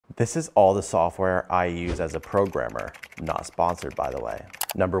This is all the software I use as a programmer, not sponsored by the way.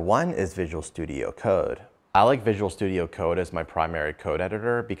 Number 1 is Visual Studio Code. I like Visual Studio Code as my primary code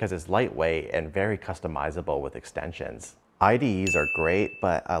editor because it's lightweight and very customizable with extensions. IDEs are great,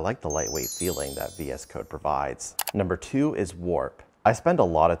 but I like the lightweight feeling that VS Code provides. Number 2 is Warp. I spend a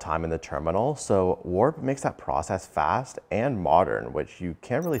lot of time in the terminal, so Warp makes that process fast and modern, which you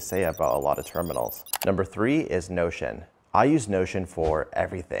can't really say about a lot of terminals. Number 3 is Notion. I use Notion for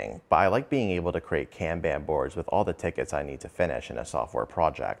everything, but I like being able to create Kanban boards with all the tickets I need to finish in a software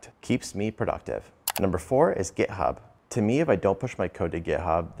project. Keeps me productive. Number 4 is GitHub. To me, if I don't push my code to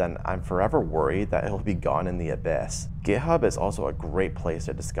GitHub, then I'm forever worried that it'll be gone in the abyss. GitHub is also a great place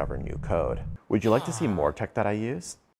to discover new code. Would you like to see more tech that I use?